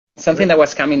something that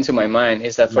was coming to my mind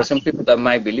is that for some people that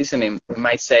might be listening,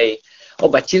 might say, oh,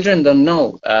 but children don't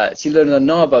know. Children don't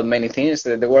know about many things.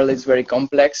 The world is very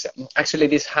complex. Actually,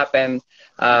 this happened,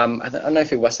 I don't know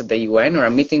if it was at the UN or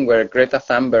a meeting where Greta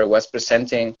Thunberg was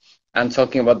presenting and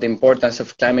talking about the importance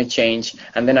of climate change.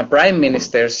 And then a prime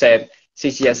minister said,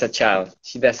 she's just a child.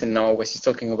 She doesn't know what she's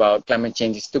talking about. Climate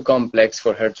change is too complex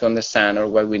for her to understand or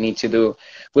what we need to do.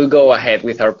 We'll go ahead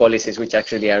with our policies, which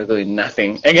actually are doing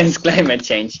nothing against climate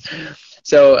change.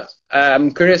 So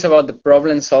I'm curious about the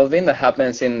problem solving that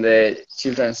happens in the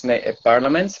children's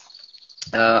parliaments,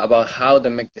 about how they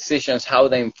make decisions, how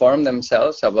they inform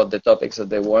themselves about the topics that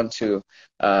they want to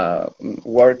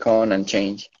work on and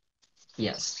change.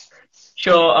 Yes.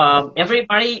 So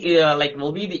everybody like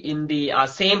will be in the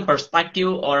same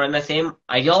perspective or in the same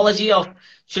ideology of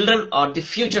children or the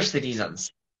future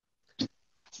citizens.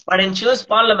 But in children's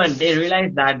parliament, they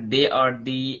realize that they are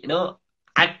the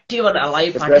active and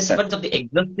alive participants of the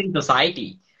existing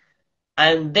society,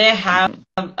 and they have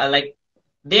like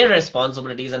their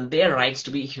responsibilities and their rights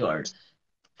to be heard.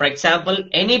 For example,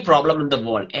 any problem in the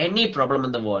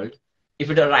world, if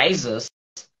it arises,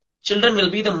 children will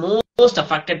be the most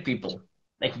affected people.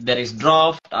 Like if there is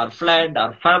drought or flood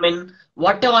or famine,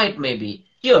 whatever it may be.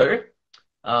 Here,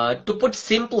 to put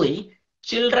simply,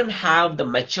 children have the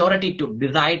maturity to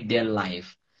decide their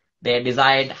life. They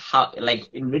decide how, like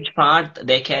in which path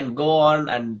they can go on,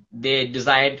 and they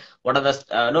decide what are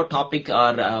the topic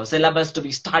or syllabus to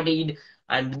be studied,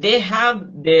 and they have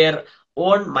their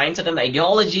own mindset and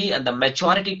ideology and the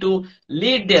maturity to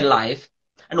lead their life.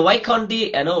 And why can't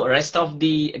the rest of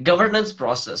the governance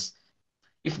process?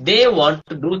 If they want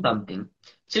to do something,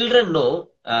 children know,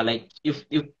 like if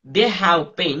they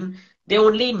have pain, they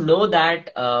only know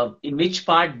that in which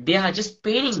part they are just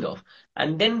paining off,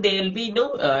 and then they'll be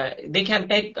they can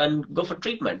take and go for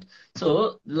treatment.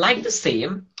 So like the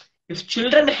same, if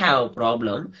children have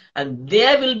problem, and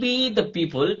there will be the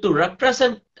people to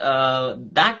represent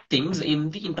that things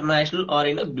in the international or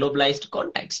in a globalized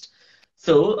context.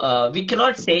 So we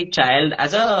cannot say child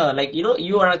as a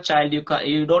you are a child,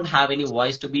 you don't have any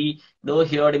voice to be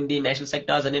heard in the national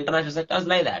sectors and international sectors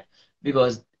like that,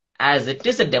 because as it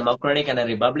is a democratic and a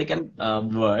republican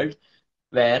world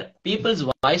where people's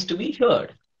voice to be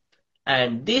heard,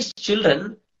 and these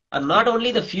children are not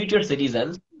only the future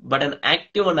citizens but an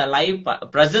active and alive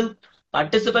present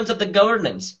participants of the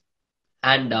governance.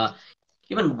 And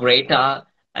even Greta,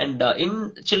 and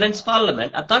in children's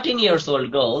parliament, a 13 years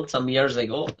old girl some years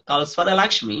ago called Swana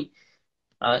Lakshmi,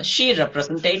 she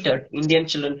represented Indian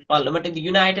children's parliament in the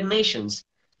United Nations.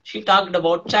 She talked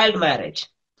about child marriage,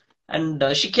 and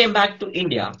she came back to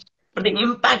India. But the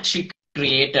impact she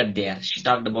created there, she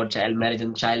talked about child marriage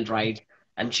and child rights,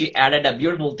 and she added a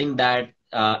beautiful thing that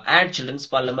add children's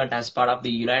parliament as part of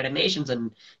the United Nations,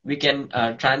 and we can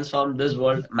transform this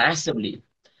world massively.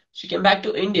 She came back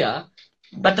to India,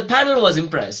 but the panel was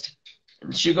impressed.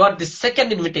 She got the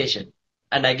second invitation,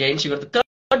 and again she got the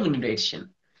third invitation.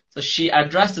 So she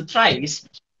addressed the thrice,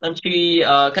 and she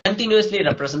continuously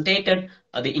represented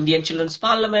the Indian Children's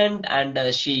Parliament,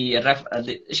 and she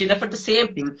referred the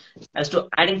same thing as to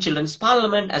adding Children's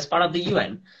Parliament as part of the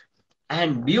UN.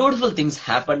 And beautiful things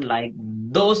happened, like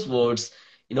those words,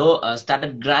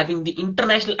 started grabbing the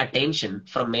international attention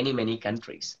from many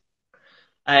countries.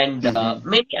 And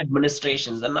many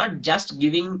administrations are not just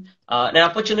giving an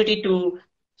opportunity to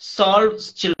solve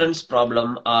children's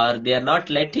problem, or they are not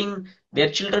letting their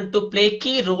children to play a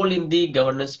key role in the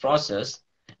governance process.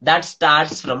 That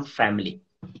starts from family,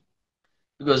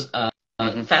 because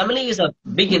family is a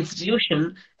big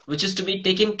institution which is to be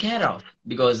taken care of,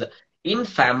 because in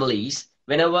families,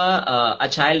 whenever a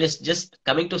child is just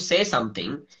coming to say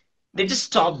something, they just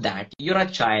stop that. You're a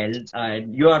child,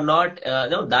 you are not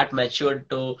that matured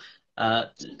to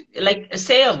like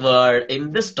say a word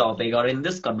in this topic or in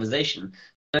this conversation.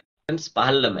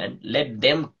 Parliament, let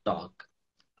them talk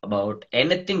about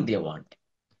anything they want,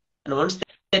 and once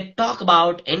they talk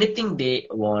about anything they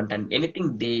want and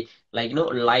anything they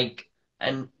like,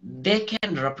 and they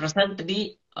can represent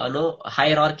the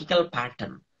hierarchical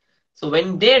pattern. So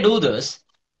when they do this,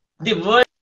 the world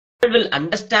will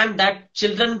understand that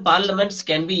children parliaments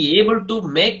can be able to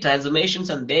make transformations,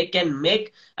 and they can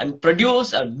make and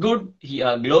produce a good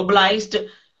globalized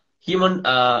human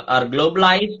or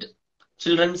globalized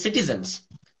children citizens.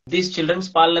 These children's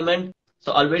parliament,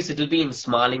 so always it will be in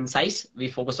small in size. We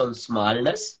focus on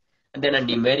smallness, and then a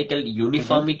numerical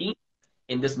uniformity.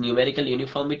 In this numerical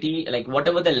uniformity, like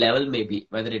whatever the level may be,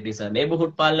 whether it is a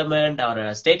neighborhood parliament or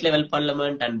a state level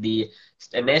parliament and the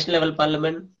national level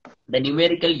parliament, the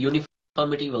numerical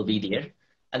uniformity will be there.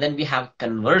 And then we have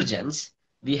convergence,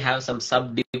 we have some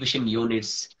subdivision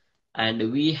units,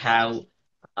 and we have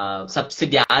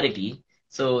subsidiarity.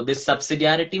 So this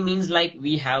subsidiarity means like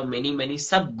we have many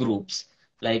subgroups,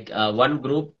 like one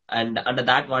group, and under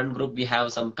that one group we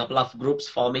have some couple of groups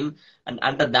forming, and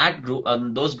under that group,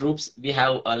 those groups we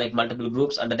have like multiple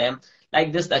groups under them.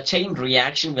 Like this, the chain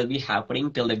reaction will be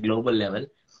happening till the global level.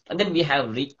 And then we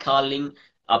have recalling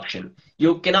option.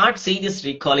 You cannot see this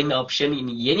recalling option in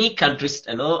any country's,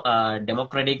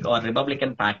 democratic or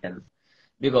republican pattern,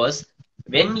 because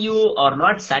when you are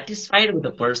not satisfied with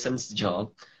the person's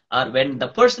job, or when the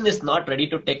person is not ready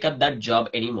to take up that job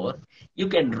anymore, you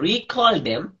can recall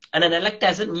them and then elect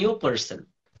as a new person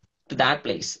to that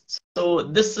place. So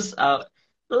this is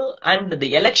and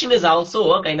the election is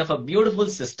also a kind of a beautiful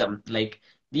system. Like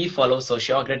we follow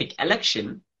sociocratic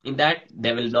election in that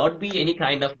there will not be any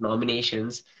kind of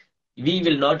nominations. We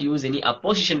will not use any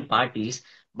opposition parties,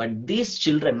 but these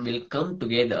children will come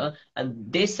together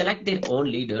and they select their own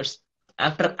leaders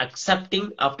after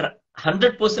accepting, after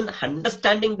 100%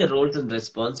 understanding the roles and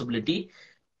responsibility,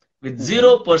 with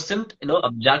 0%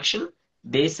 objection.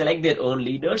 They select their own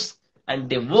leaders and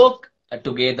they work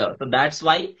together. So that's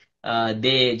why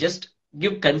they just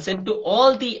give consent to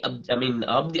all the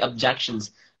of the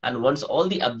objections, and once all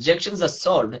the objections are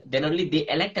solved, then only they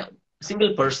elect a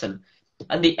single person,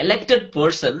 and the elected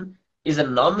person is a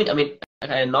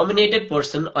nominated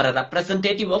person or a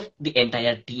representative of the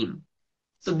entire team.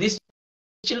 So these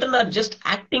children are just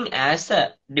acting as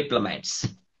diplomats.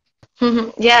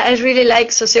 Yeah, I really like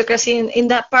sociocracy in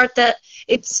that part that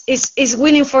it's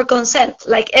willing for consent.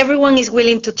 Like everyone is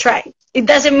willing to try. It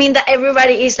doesn't mean that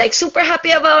everybody is like super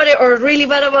happy about it or really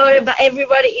bad about it, but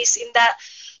everybody is in that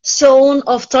zone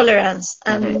of tolerance,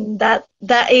 and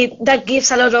that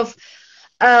gives a lot of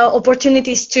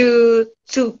opportunities to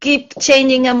keep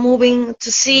changing and moving,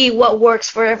 to see what works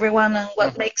for everyone and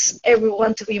what makes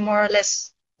everyone to be more or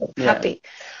less happy.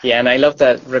 Yeah, and I love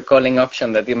that recalling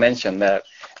option that you mentioned, that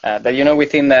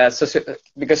within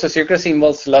because sociocracy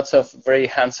involves lots of very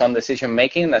hands-on decision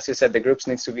making. As you said, the groups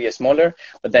needs to be smaller,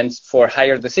 but then for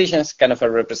higher decisions, kind of a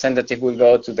representative will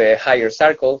go to the higher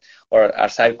circle, or a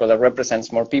circle that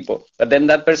represents more people. But then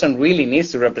that person really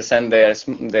needs to represent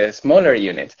the smaller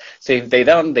unit. So if they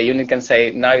don't, the unit can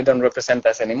say, "Now you don't represent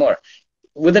us anymore."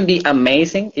 Wouldn't it be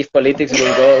amazing if politics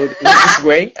will go this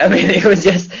way? I mean,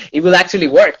 it will actually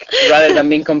work, rather than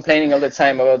being complaining all the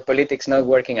time about politics not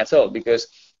working at all, because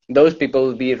those people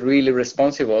will be really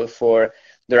responsible for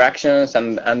their actions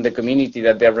and the community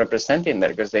that they're representing there,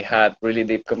 because they had really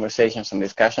deep conversations and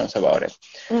discussions about it.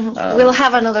 We'll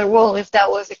have another world if that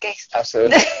was the case.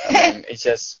 Absolutely. It's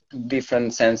just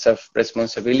different sense of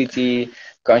responsibility,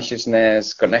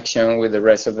 consciousness, connection with the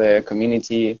rest of the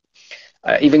community.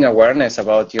 Even awareness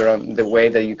about the way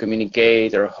that you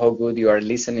communicate, or how good you are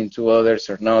listening to others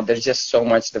or not. There's just so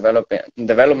much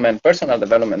personal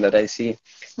development that I see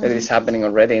that is happening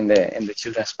already in the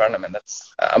children's parliament.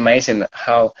 That's amazing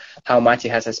how much it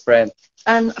has spread.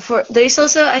 And there is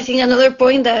also, I think, another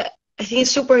point that I think is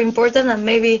super important, and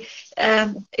maybe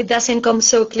it doesn't come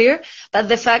so clear, but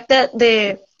the fact that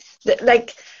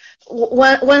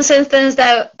one sentence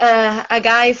that a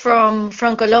guy from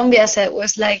Colombia said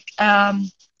was like,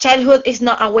 childhood is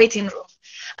not a waiting room.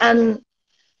 And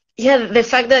yeah, the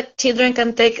fact that children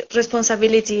can take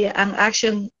responsibility and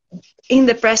action in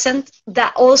the present,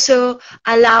 that also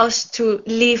allows to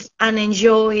live and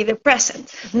enjoy the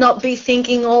present, not be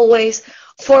thinking always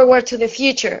forward to the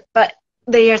future, but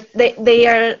they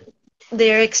are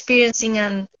experiencing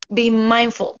and being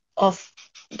mindful of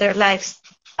their lives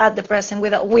at the present,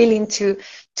 without willing to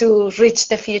reach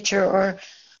the future, or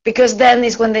because then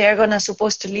is when they are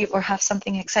supposed to live or have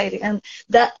something exciting. And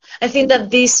that, I think that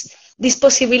this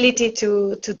possibility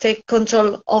to take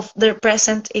control of their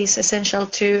present is essential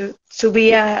to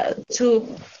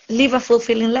live a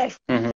fulfilling life.